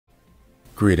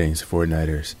Greetings,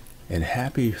 Fortniters, and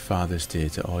happy Father's Day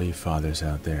to all you fathers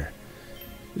out there.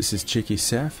 This is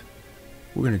JikkySef.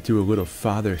 We're going to do a little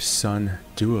father-son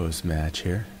duos match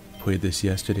here. Played this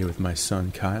yesterday with my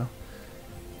son Kyle.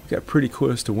 We got pretty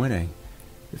close to winning.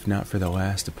 If not for the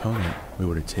last opponent, we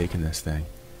would have taken this thing.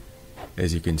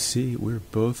 As you can see, we're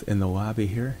both in the lobby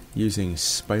here using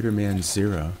Spider-Man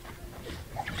Zero.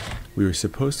 We were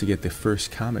supposed to get the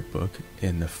first comic book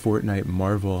in the Fortnite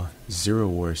Marvel Zero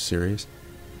War series.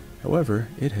 However,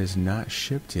 it has not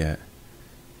shipped yet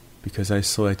because I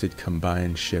selected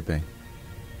combined shipping,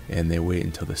 and they wait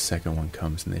until the second one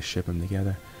comes and they ship them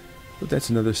together. But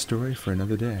that's another story for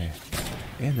another day,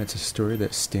 and that's a story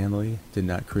that Stan Lee did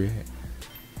not create.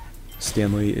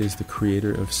 Stan Lee is the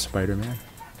creator of Spider-Man.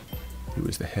 He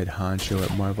was the head honcho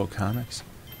at Marvel Comics.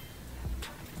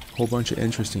 Whole bunch of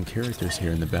interesting characters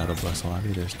here in the Battle Bus lobby.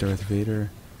 There's Darth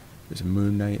Vader, there's a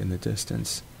Moon Knight in the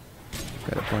distance.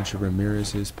 Got a bunch of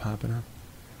Ramirez's popping up.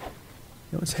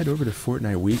 Now let's head over to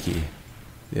Fortnite Wiki.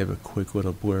 They have a quick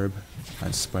little blurb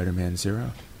on Spider-Man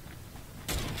Zero.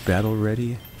 Battle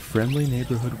ready, friendly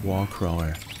neighborhood wall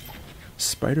crawler.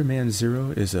 Spider-Man Zero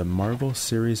is a Marvel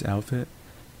series outfit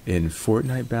in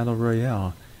Fortnite Battle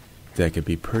Royale that could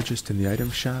be purchased in the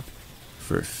item shop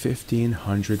for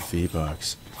 1,500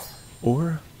 V-Bucks,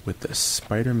 or with the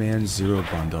Spider-Man Zero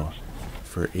bundle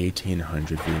for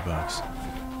 1,800 V-Bucks.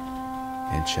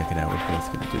 And check it out, we're both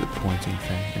going to do the pointing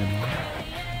thing in a moment.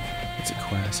 It's a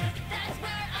classic.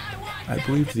 I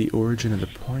believe the origin of the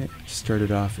point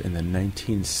started off in the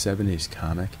 1970s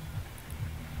comic,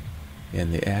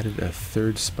 and they added a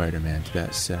third Spider-Man to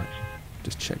that set.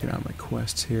 Just checking out my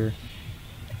quests here.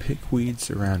 Pick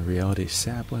weeds around reality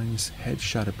saplings,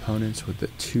 headshot opponents with the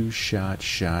 2-shot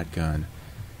shotgun,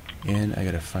 and I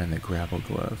gotta find the grapple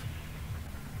glove.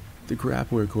 The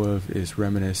grappler glove is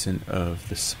reminiscent of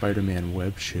the Spider-Man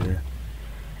web shooter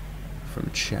from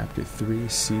Chapter 3,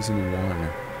 Season 1,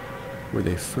 where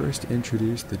they first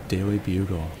introduced the Daily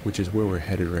Bugle, which is where we're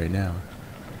headed right now.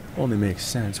 Only makes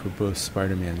sense, we're both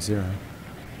Spider-Man Zero.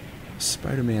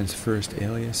 Spider-Man's first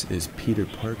alias is Peter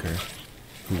Parker,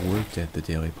 who worked at the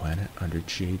Daily Planet under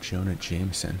J. Jonah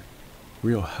Jameson,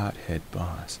 real hothead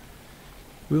boss.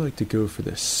 We like to go for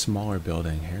the smaller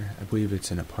building here. I believe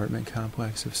it's an apartment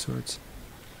complex of sorts.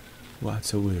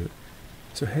 Lots of loot.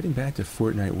 So heading back to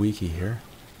Fortnite Wiki here.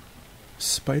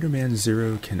 Spider-Man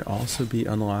Zero can also be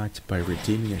unlocked by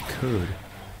redeeming a code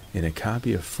in a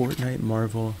copy of Fortnite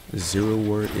Marvel Zero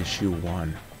War Issue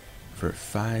 1 for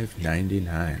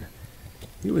 $5.99.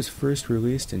 It was first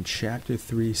released in Chapter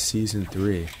 3, Season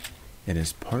 3, and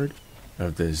is part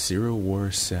of the Zero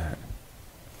War set.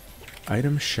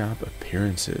 Item shop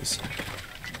appearances.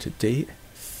 To date,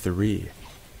 3.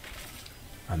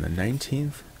 On the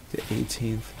 19th, the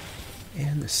 18th,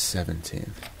 and the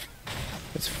 17th.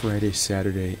 That's Friday,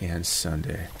 Saturday, and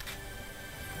Sunday.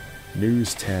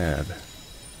 News tab.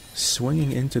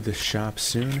 Swinging into the shop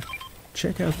soon,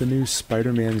 check out the new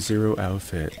Spider-Man Zero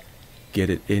outfit. Get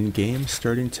it in-game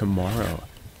starting tomorrow,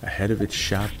 ahead of its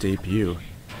shop debut,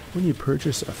 when you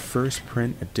purchase a first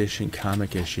print edition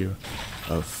comic issue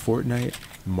of Fortnite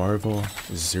Marvel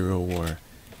Zero War.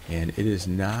 And it is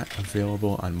not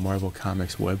available on Marvel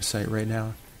Comics' website right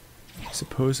now.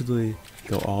 Supposedly,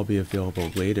 they'll all be available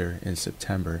later in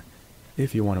September,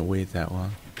 if you want to wait that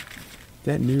long.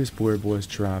 That news blurb was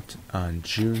dropped on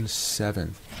June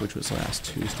 7th, which was last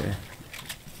Tuesday.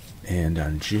 And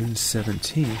on June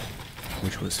 17th,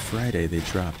 which was Friday, they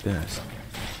dropped this.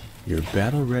 Your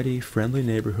battle-ready, friendly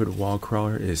neighborhood wall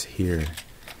crawler is here.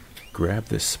 Grab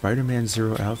the Spider-Man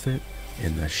Zero outfit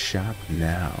in the shop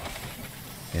now.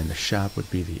 And the shop would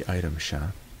be the item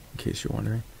shop, in case you're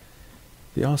wondering.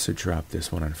 They also dropped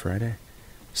this one on Friday.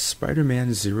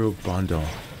 Spider-Man Zero bundle.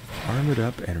 Armored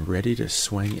up and ready to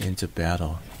swing into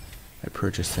battle. I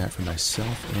purchased that for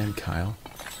myself and Kyle.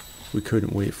 We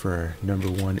couldn't wait for our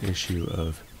 #1 issue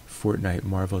of Fortnite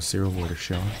Marvel Zero War to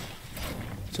show up,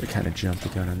 so I kind of jumped the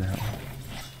gun on that one.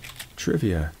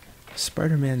 Trivia.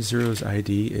 Spider-Man Zero's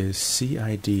ID is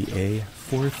CIDA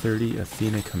 430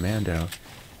 Athena Commando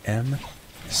M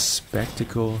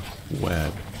Spectacle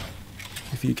Web.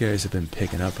 If you guys have been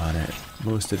picking up on it,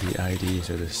 most of the IDs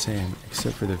are the same,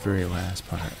 except for the very last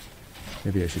part.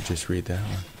 Maybe I should just read that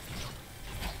one.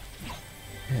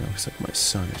 Man, it looks like my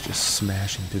son is just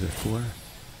smashing through the floor.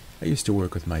 I used to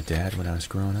work with my dad when I was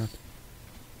growing up.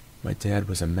 My dad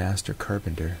was a master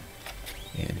carpenter,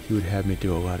 and he would have me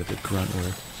do a lot of the grunt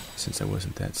work since I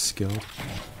wasn't that skilled.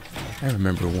 I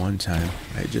remember one time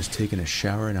I had just taken a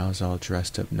shower and I was all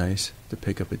dressed up nice to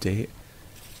pick up a date.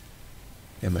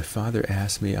 And my father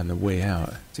asked me on the way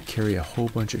out to carry a whole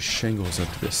bunch of shingles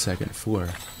up to the second floor.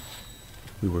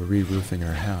 We were re-roofing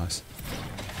our house.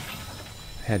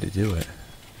 Had to do it.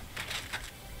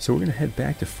 So we're going to head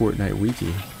back to Fortnite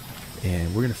Wiki, and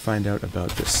we're going to find out about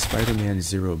the Spider-Man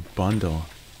Zero bundle,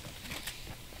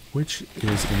 which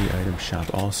is in the item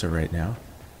shop also right now.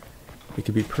 It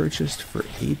can be purchased for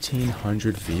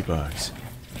 1,800 V-Bucks.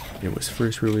 It was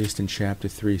first released in Chapter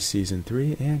 3, Season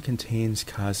 3, and contains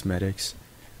cosmetics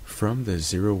from the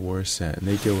Zero War set, and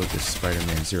they go with the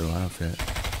Spider-Man Zero outfit.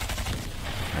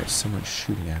 Alright, someone's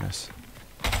shooting at us.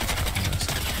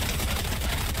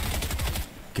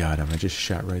 Got him, I just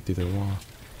shot right through their wall.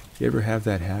 You ever have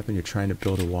that happen? You're trying to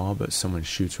build a wall, but someone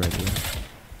shoots right through it?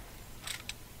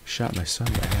 Shot my son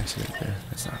by accident there.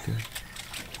 That's not good.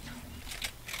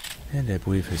 And I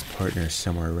believe his partner is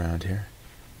somewhere around here.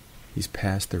 He's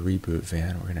past the reboot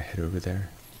van. We're going to head over there.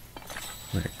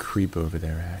 We're going to creep over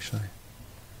there, actually.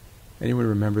 Anyone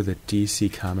remember the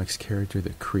DC Comics character,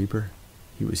 the Creeper?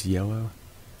 He was yellow.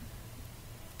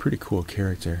 Pretty cool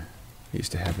character. I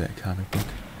used to have that comic book.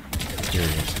 There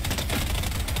he is.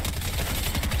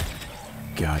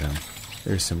 Got him.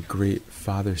 There's some great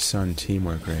father-son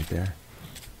teamwork right there.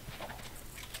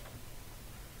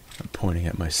 I'm pointing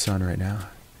at my son right now.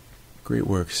 Great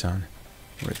work, son.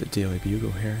 We're at the Daily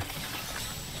Bugle here.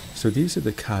 So these are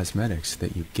the cosmetics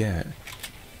that you get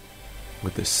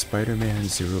with the Spider-Man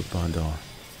Zero bundle.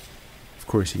 Of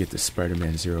course, you get the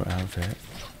Spider-Man Zero outfit,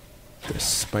 the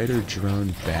Spider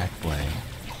Drone back bling.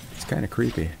 It's kind of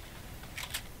creepy.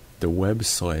 The Web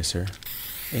Slicer,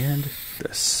 and the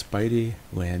Spidey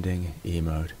Landing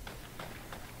emote.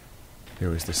 There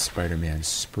was the Spider-Man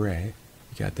spray.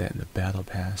 You got that in the Battle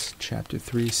Pass, Chapter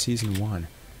 3, Season 1.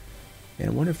 And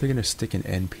I wonder if they're going to stick an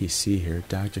NPC here.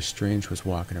 Doctor Strange was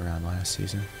walking around last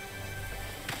season.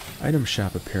 Item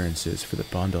shop appearances for the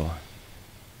bundle.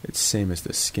 It's same as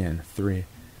the skin, 3.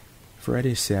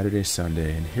 Friday, Saturday,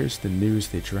 Sunday. And here's the news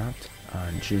they dropped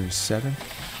on June 7th.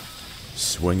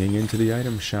 Swinging into the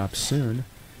item shop soon.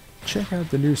 Check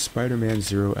out the new Spider-Man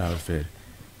Zero outfit.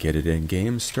 Get it in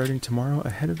game starting tomorrow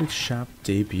ahead of its shop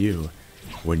debut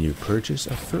when you purchase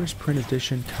a first print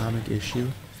edition comic issue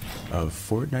of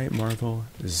Fortnite Marvel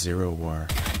Zero War.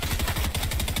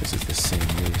 This is the same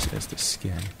news as the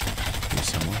skin. Here's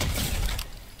someone.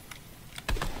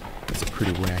 That's a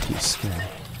pretty wacky skin.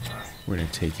 We're going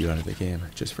to take you out of the game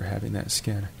just for having that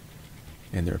skin.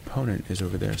 And their opponent is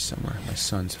over there somewhere. My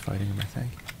son's fighting him, I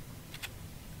think.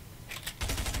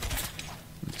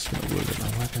 I'm just going to load up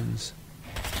my weapons.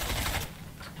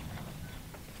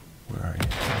 Where are you?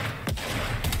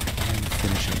 And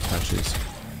finishing touches.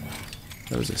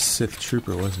 That was a Sith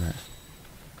trooper, wasn't it?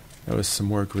 That was some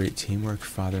more great teamwork,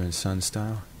 father and son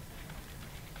style.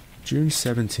 June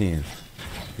 17th.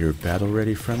 Your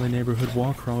battle-ready friendly neighborhood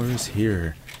wall crawler is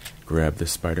here. Grab the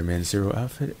Spider-Man Zero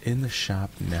outfit in the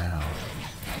shop now.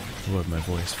 I love my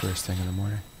voice first thing in the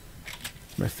morning.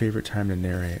 My favorite time to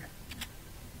narrate.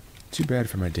 Too bad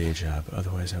for my day job,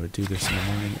 otherwise I would do this in the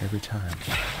morning every time.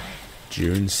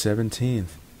 June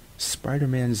 17th.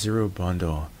 Spider-Man Zero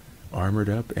bundle. Armored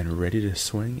up and ready to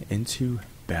swing into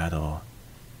battle.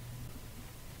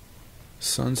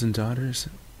 Sons and daughters,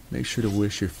 make sure to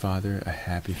wish your father a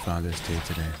happy Father's Day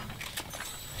today.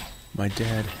 My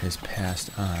dad has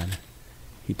passed on.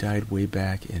 He died way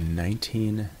back in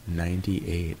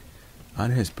 1998,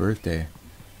 on his birthday.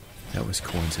 That was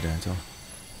coincidental.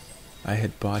 I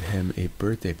had bought him a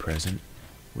birthday present,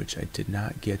 which I did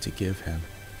not get to give him.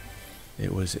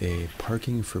 It was a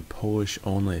parking for Polish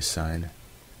only sign.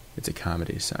 It's a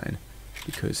comedy sign,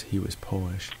 because he was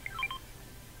Polish.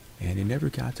 And he never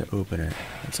got to open it.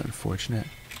 That's unfortunate.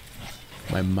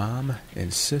 My mom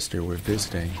and sister were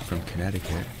visiting from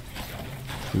Connecticut.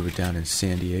 We were down in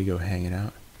San Diego hanging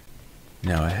out.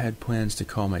 Now, I had plans to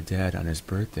call my dad on his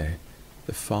birthday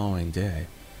the following day,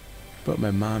 but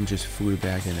my mom just flew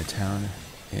back into town,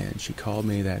 and she called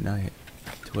me that night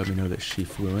to let me know that she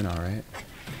flew in all right.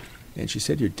 And she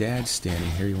said, your dad's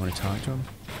standing here, you want to talk to him?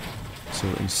 So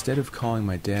instead of calling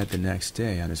my dad the next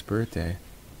day on his birthday,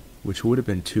 which would have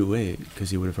been too late because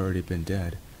he would have already been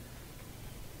dead,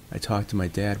 I talked to my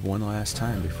dad one last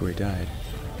time before he died.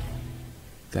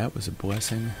 That was a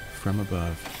blessing from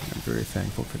above. I'm very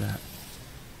thankful for that.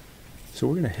 So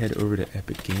we're going to head over to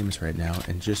Epic Games right now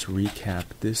and just recap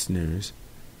this news.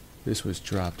 This was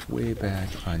dropped way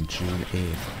back on June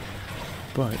 8th,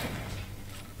 but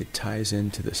it ties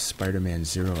into the Spider-Man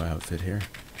Zero outfit here.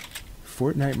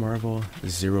 Fortnite Marvel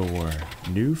Zero War,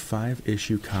 new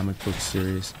 5-issue comic book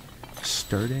series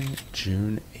starting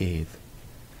June 8th.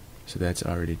 So that's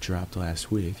already dropped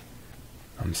last week.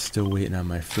 I'm still waiting on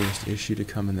my first issue to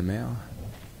come in the mail.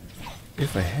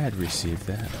 If I had received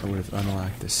that, I would have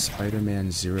unlocked the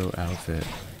Spider-Man Zero outfit,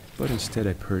 but instead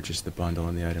I purchased the bundle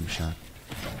in the item shop.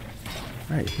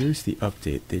 Alright, here's the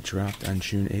update they dropped on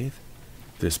June 8th.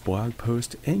 This blog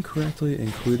post incorrectly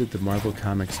included the Marvel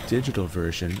Comics digital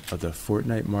version of the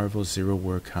Fortnite Marvel Zero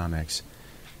War comics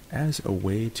as a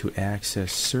way to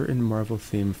access certain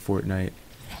Marvel-themed Fortnite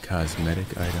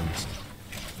cosmetic items.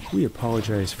 We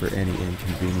apologize for any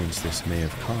inconvenience this may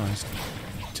have caused.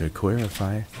 To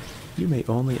clarify, you may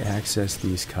only access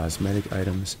these cosmetic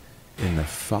items in the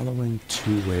following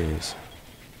 2 ways.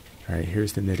 Alright,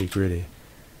 here's the nitty-gritty.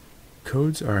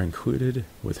 Codes are included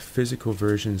with physical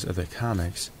versions of the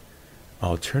comics.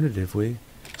 Alternatively,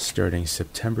 starting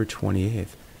September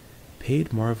 28th,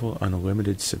 paid Marvel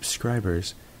Unlimited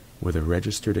subscribers with a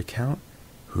registered account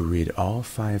who read all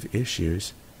 5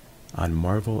 issues on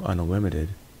Marvel Unlimited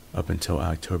up until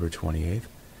October 28th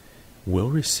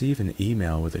will receive an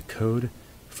email with a code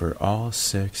for all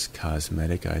 6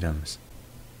 cosmetic items.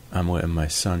 I'm letting my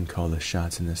son call the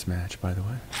shots in this match, by the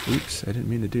way. Oops, I didn't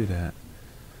mean to do that.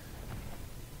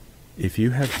 If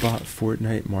you have bought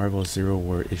Fortnite Marvel Zero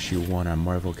War Issue 1 on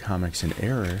Marvel Comics in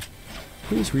error,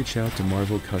 please reach out to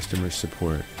Marvel Customer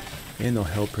Support, and they'll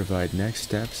help provide next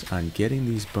steps on getting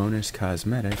these bonus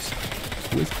cosmetics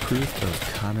with proof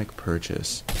of comic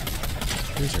purchase.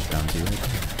 Here's our bounty right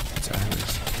there. It's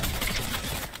Iris.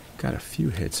 Got a few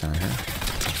hits on her.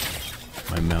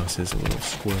 My mouse is a little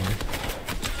squirrely.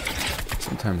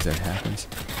 Sometimes that happens.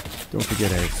 Don't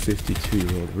forget I have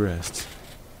 52-year-old wrists.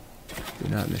 They're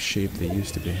not in the shape they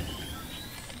used to be.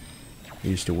 I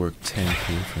used to work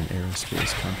 10K for an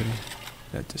aerospace company.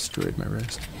 That destroyed my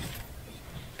wrist.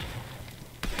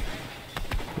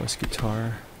 Plus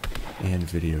guitar and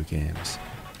video games.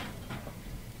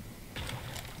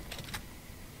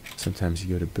 Sometimes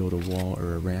you go to build a wall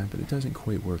or a ramp and it doesn't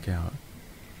quite work out.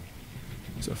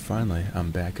 So finally,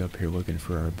 I'm back up here looking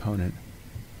for our opponent.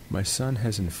 My son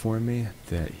has informed me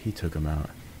that he took him out.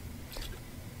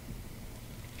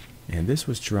 And this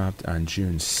was dropped on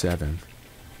June 7th.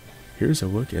 Here's a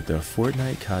look at the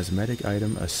Fortnite cosmetic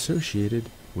item associated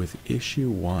with Issue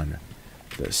 1,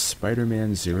 the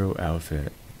Spider-Man Zero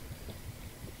outfit.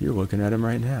 You're looking at him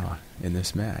right now, in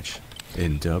this match,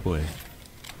 in doubly.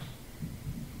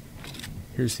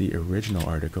 Here's the original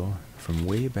article from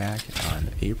way back on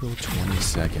April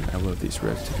 22nd. I love these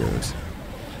rift-to-goes.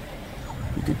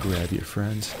 You could grab your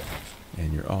friends,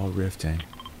 and you're all rifting.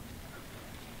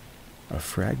 A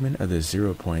fragment of the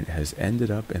Zero Point has ended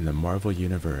up in the Marvel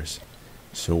Universe,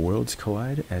 so worlds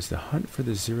collide as the hunt for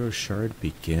the Zero Shard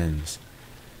begins.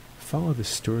 Follow the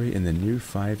story in the new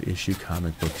 5-issue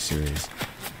comic book series,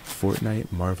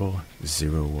 Fortnite Marvel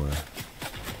Zero War.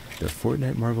 The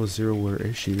Fortnite Marvel Zero War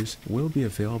issues will be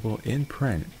available in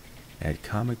print at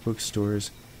comic book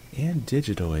stores and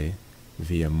digitally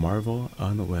via Marvel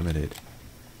Unlimited.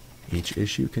 Each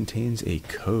issue contains a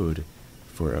code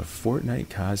for a Fortnite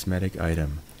cosmetic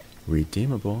item,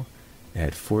 redeemable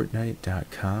at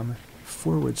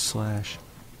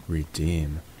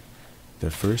fortnite.com/redeem.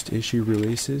 The first issue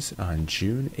releases on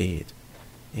June 8th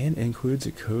and includes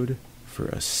a code for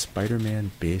a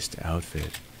Spider-Man based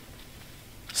outfit.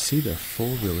 See the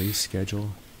full release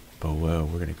schedule below.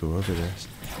 We're going to go over this.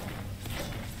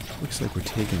 Looks like we're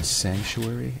taking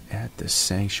Sanctuary at the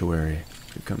Sanctuary.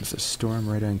 Here comes the storm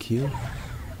right on cue.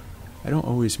 I don't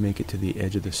always make it to the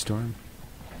edge of the storm,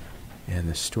 and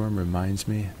the storm reminds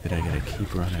me that I gotta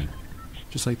keep running.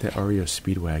 Just like that REO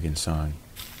Speedwagon song,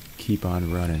 Keep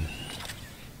On Running.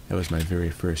 That was my very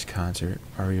first concert,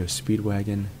 REO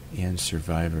Speedwagon and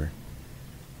Survivor.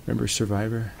 Remember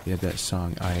Survivor? They had that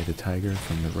song, Eye of the Tiger,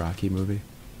 from the Rocky movie.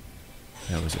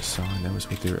 That was a song, that was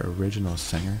with their original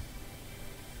singer.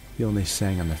 He only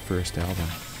sang on the first album.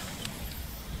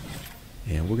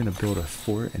 And we're going to build a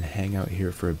fort and hang out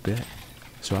here for a bit.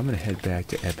 So I'm going to head back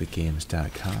to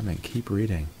epicgames.com and keep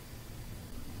reading.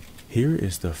 Here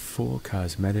is the full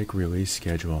cosmetic release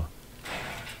schedule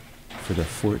for the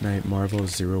Fortnite Marvel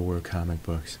Zero War comic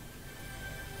books.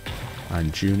 On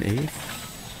June 8th,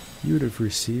 you would have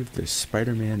received the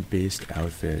Spider-Man based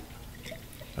outfit,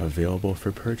 available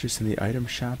for purchase in the item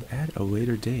shop at a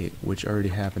later date, which already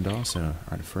happened also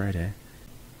on Friday.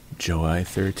 July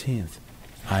 13th,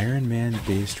 Iron Man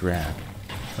based wrap,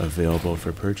 available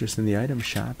for purchase in the item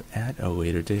shop at a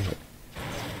later date.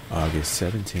 August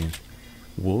 17th,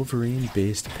 Wolverine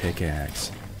based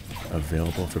pickaxe,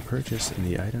 available for purchase in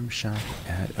the item shop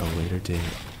at a later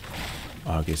date.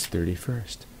 August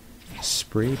 31st,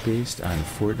 spray based on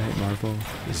Fortnite Marvel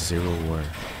Zero War.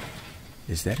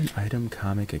 Is that an item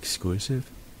comic exclusive?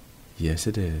 Yes,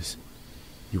 it is.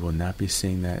 You will not be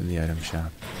seeing that in the item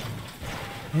shop.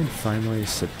 And finally,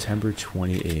 September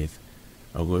 28th,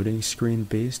 a loading screen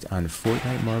based on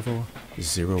Fortnite Marvel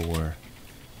Zero War.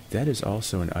 That is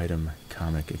also an item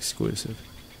comic exclusive.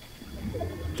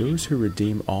 Those who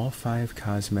redeem all 5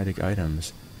 cosmetic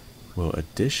items will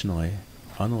additionally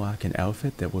unlock an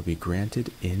outfit that will be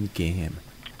granted in-game.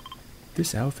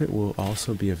 This outfit will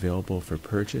also be available for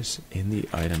purchase in the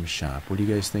item shop. What do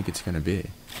you guys think it's going to be?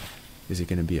 Is it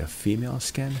going to be a female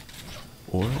skin?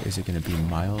 Or is it going to be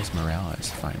Miles Morales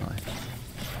finally?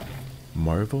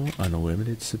 Marvel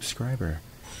Unlimited subscriber.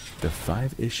 The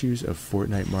 5 issues of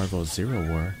Fortnite Marvel Zero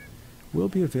War will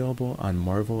be available on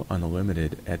Marvel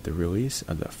Unlimited at the release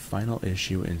of the final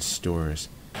issue in stores,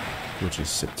 which is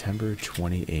September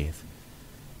 28th.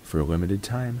 For a limited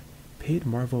time, paid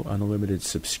Marvel Unlimited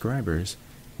subscribers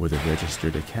with a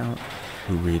registered account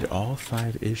who read all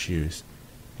 5 issues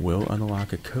will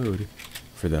unlock a code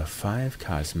for the 5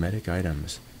 cosmetic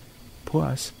items,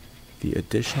 plus the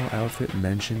additional outfit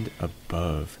mentioned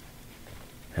above.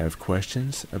 Have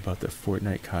questions about the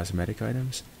Fortnite cosmetic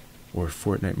items or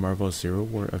Fortnite Marvel Zero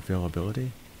War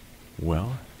availability?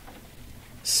 Well,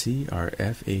 see our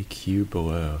FAQ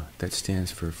below. That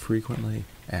stands for Frequently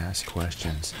Asked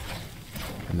Questions.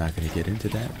 I'm not going to get into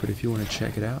that, but if you want to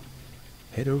check it out,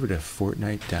 head over to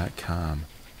Fortnite.com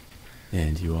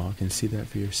and you all can see that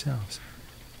for yourselves.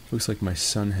 Looks like my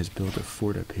son has built a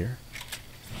fort up here.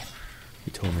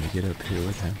 He told me to get up here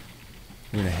with him.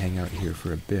 We're going to hang out here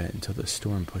for a bit until the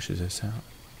storm pushes us out.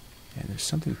 And there's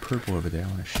something purple over there I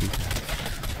want to shoot at.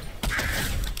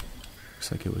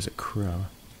 Looks like it was a crow.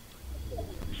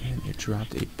 And it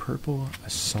dropped a purple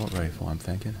assault rifle, I'm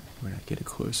thinking. We're going to get a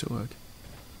closer look.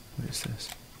 What is this?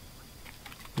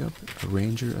 Yep, a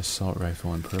Ranger assault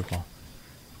rifle in purple.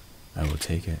 I will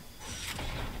take it.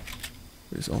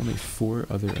 There's only 4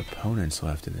 other opponents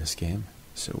left in this game,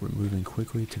 so we're moving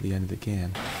quickly to the end of the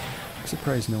game. I'm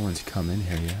surprised no one's come in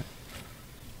here yet.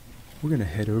 We're going to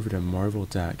head over to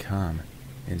Marvel.com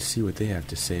and see what they have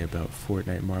to say about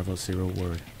Fortnite Marvel Zero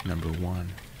War number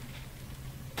 1.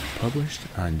 Published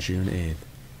on June 8th.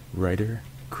 Writer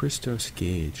Christos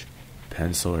Gage.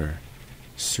 Penciler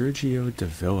Sergio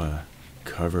Davila.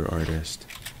 Cover artist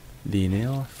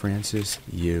Lionel Francis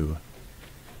Yu.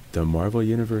 The Marvel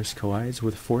Universe collides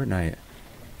with Fortnite.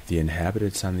 The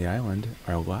inhabitants on the island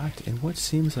are locked in what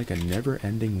seems like a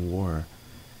never-ending war,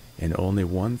 and only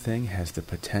one thing has the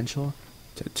potential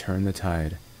to turn the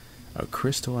tide: a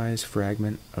crystallized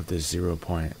fragment of the Zero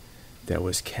Point that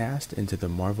was cast into the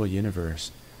Marvel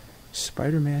Universe.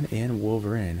 Spider-Man and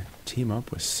Wolverine team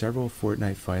up with several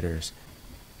Fortnite fighters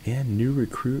and new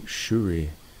recruit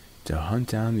Shuri to hunt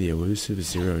down the elusive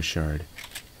Zero Shard.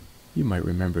 You might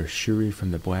remember Shuri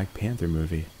from the Black Panther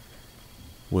movie.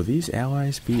 Will these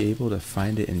allies be able to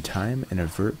find it in time and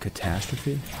avert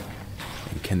catastrophe?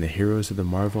 And can the heroes of the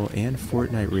Marvel and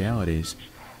Fortnite realities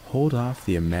hold off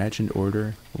the imagined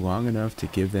order long enough to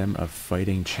give them a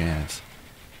fighting chance?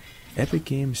 Epic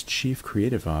Games' Chief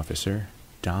Creative Officer,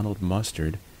 Donald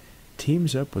Mustard,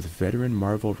 teams up with veteran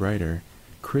Marvel writer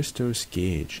Christos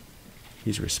Gage.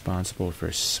 He's responsible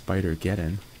for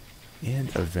Spider-Geddon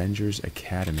and Avengers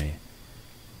Academy.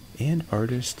 And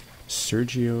artist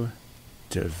Sergio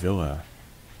Davila.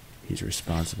 He's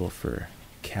responsible for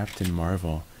Captain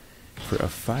Marvel, for a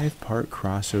 5-part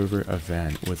crossover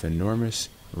event with enormous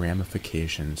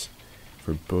ramifications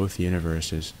for both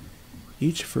universes.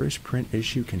 Each first print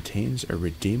issue contains a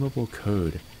redeemable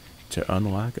code to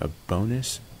unlock a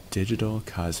bonus digital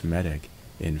cosmetic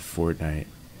in Fortnite.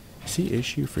 See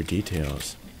issue for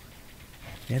details.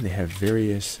 And they have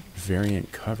various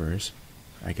variant covers.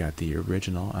 I got the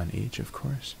original on each, of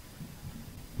course.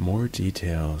 More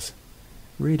details.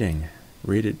 Rating.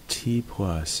 Rated T+.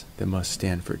 That must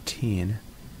stand for teen.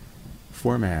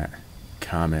 Format.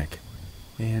 Comic.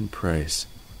 And price.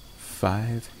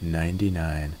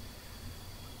 $5.99.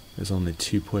 There's only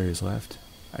 2 players left.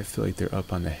 I feel like they're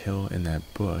up on the hill in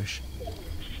that bush.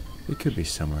 It could be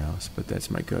somewhere else, but that's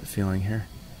my gut feeling here.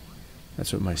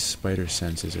 That's what my spider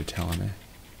senses are telling me.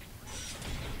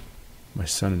 My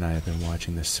son and I have been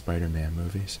watching the Spider-Man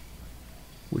movies.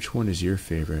 Which one is your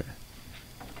favorite?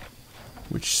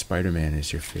 Which Spider-Man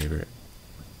is your favorite?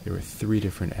 There were 3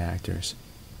 different actors.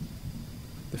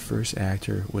 The first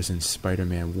actor was in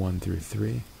Spider-Man 1 through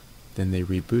 3. Then they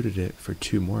rebooted it for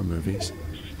 2 more movies.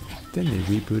 Then they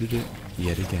rebooted it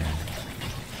yet again.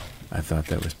 I thought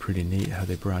that was pretty neat how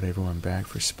they brought everyone back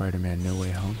for Spider-Man No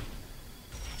Way Home.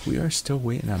 We are still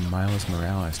waiting on Miles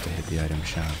Morales to hit the item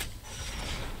shop.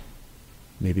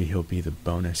 Maybe he'll be the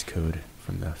bonus code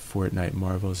from the Fortnite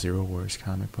Marvel Zero Wars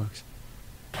comic books.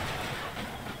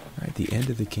 Alright, the end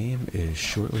of the game is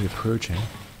shortly approaching.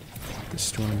 The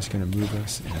storm is going to move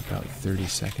us in about 30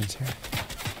 seconds here.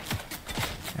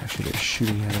 Actually, they're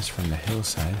shooting at us from the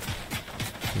hillside.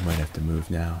 We might have to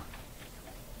move now.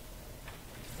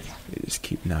 They just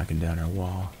keep knocking down our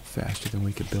wall faster than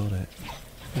we could build it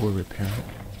or repair it.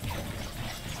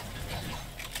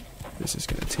 This is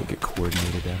going to take a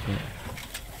coordinated effort.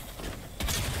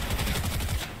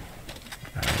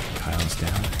 Alright, Kyle's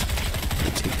down.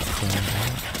 We take the crown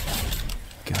out.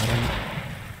 Got him.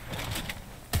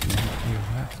 And then he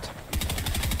left.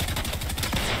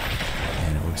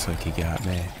 And it looks like he got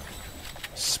me.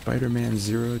 Spider-Man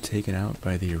 0 taken out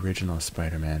by the original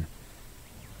Spider-Man.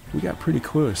 We got pretty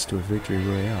close to a victory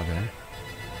royale there.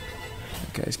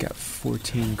 That guy's got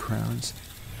 14 crowns.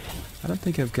 I don't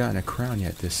think I've gotten a crown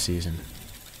yet this season.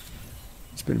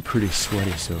 It's been pretty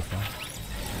sweaty so far.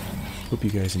 Hope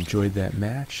you guys enjoyed that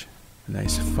match. A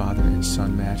nice father and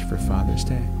son match for Father's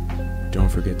Day. Don't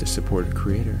forget to support a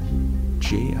creator,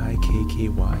 JikkySef.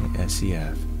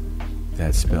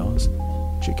 That spells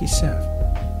JikkySef.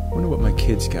 Wonder what my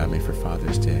kids got me for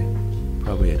Father's Day.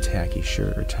 Probably a tacky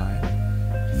shirt or tie.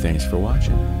 Thanks for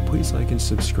watching. Please like and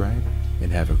subscribe,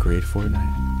 and have a great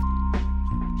Fortnite.